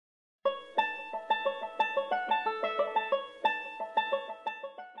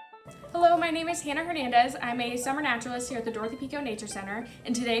my name is Hannah Hernandez. I'm a summer naturalist here at the Dorothy Pico Nature Center,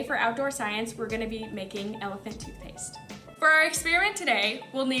 and today for outdoor science, we're going to be making elephant toothpaste. For our experiment today,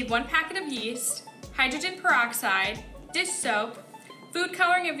 we'll need 1 packet of yeast, hydrogen peroxide, dish soap, food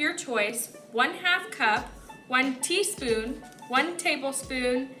coloring of your choice, 1/2 cup, 1 teaspoon, 1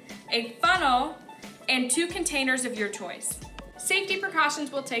 tablespoon, a funnel, and 2 containers of your choice. Safety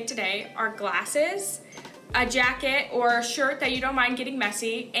precautions we'll take today are glasses, a jacket or a shirt that you don't mind getting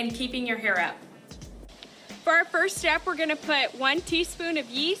messy, and keeping your hair up. For our first step, we're gonna put 1 teaspoon of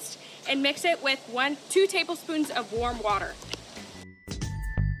yeast and mix it with 2 tablespoons of warm water.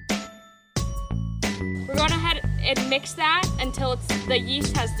 We're going ahead and mix that until the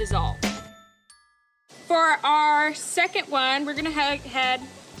yeast has dissolved. For our second one, we're gonna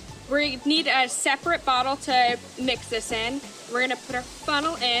we need a separate bottle to mix this in. We're gonna put our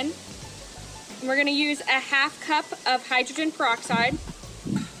funnel in. We're gonna use a 1/2 cup of hydrogen peroxide.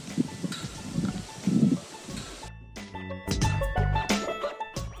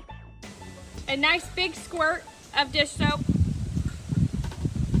 A nice big squirt of dish soap.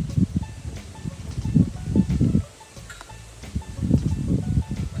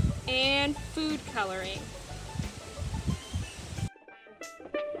 And food coloring.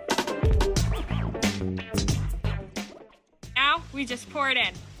 Now we just pour it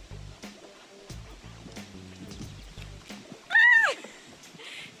in.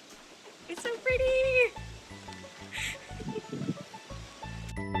 It's so pretty!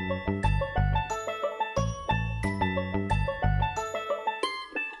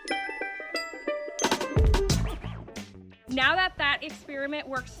 Now that experiment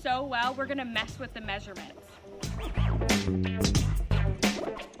works so well, we're gonna mess with the measurements.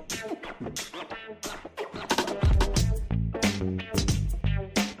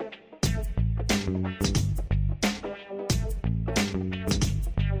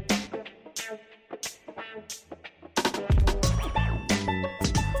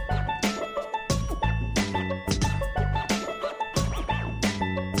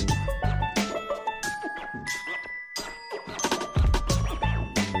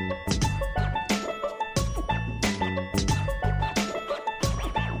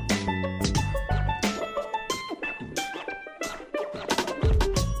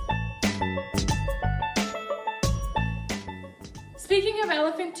 Speaking of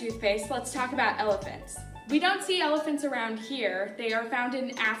elephant toothpaste, let's talk about elephants. We don't see elephants around here. They are found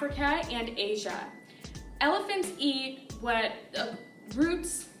in Africa and Asia. Elephants eat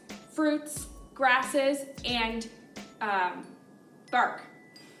roots, fruits, grasses, and bark.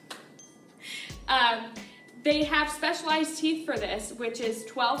 They have specialized teeth for this, which is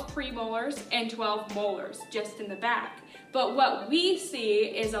 12 premolars and 12 molars just in the back. But what we see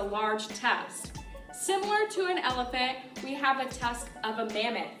is a large tusk. Similar to an elephant, we have a tusk of a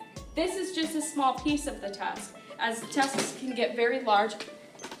mammoth. This is just a small piece of the tusk, as tusks can get very large,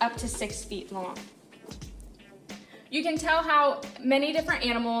 up to 6 feet long. You can tell how many different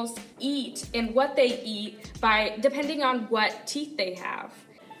animals eat and what they eat depending on what teeth they have.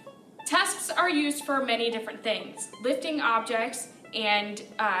 Tusks are used for many different things. Lifting objects and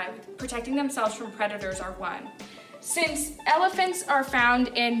protecting themselves from predators are one. Since elephants are found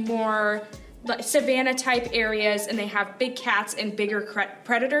in more savanna type areas and they have big cats and bigger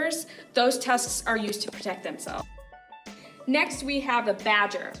predators, those tusks are used to protect themselves. Next we have a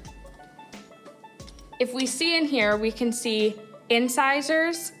badger. If we see in here, we can see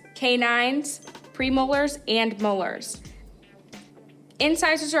incisors, canines, premolars, and molars.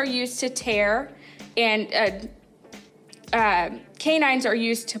 Incisors are used to tear, and canines are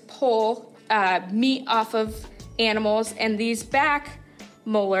used to pull meat off of animals, and these back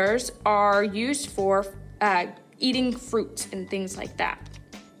molars are used for eating fruits and things like that.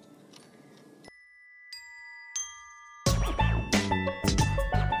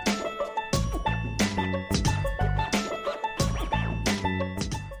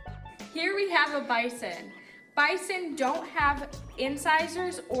 Here we have a bison. Bison don't have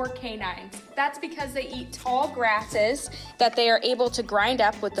incisors or canines. That's because they eat tall grasses that they are able to grind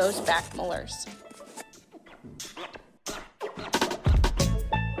up with those back molars.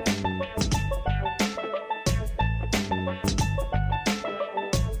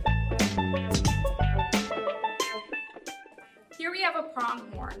 Here we have a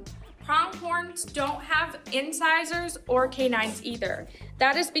pronghorn. Pronghorns don't have incisors or canines either.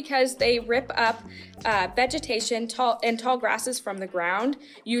 That is because they rip up vegetation and tall grasses from the ground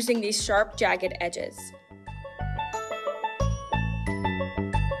using these sharp, jagged edges.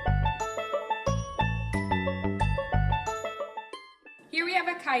 Here we have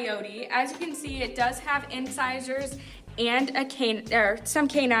a coyote. As you can see, it does have incisors and some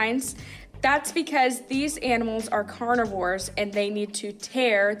canines. That's because these animals are carnivores and they need to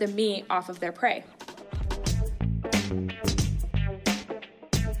tear the meat off of their prey.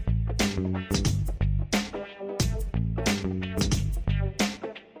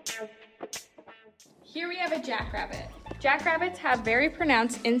 Here we have a jackrabbit. Jackrabbits have very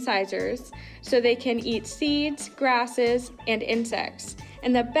pronounced incisors, so they can eat seeds, grasses, and insects.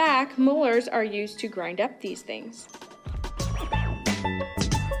 In the back, molars are used to grind up these things.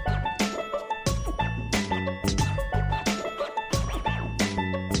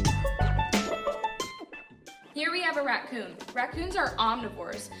 Here we have a raccoon. Raccoons are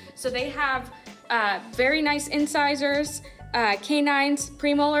omnivores, so they have very nice incisors, canines,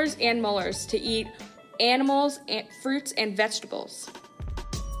 premolars, and molars to eat animals, and fruits, and vegetables.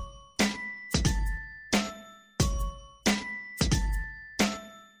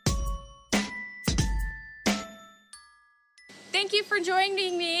 Thank you for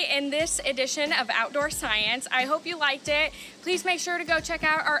joining me in this edition of Outdoor Science. I hope you liked it. Please make sure to go check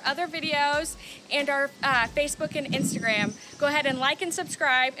out our other videos and our Facebook and Instagram. Go ahead and like and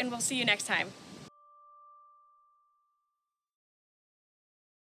subscribe, and we'll see you next time.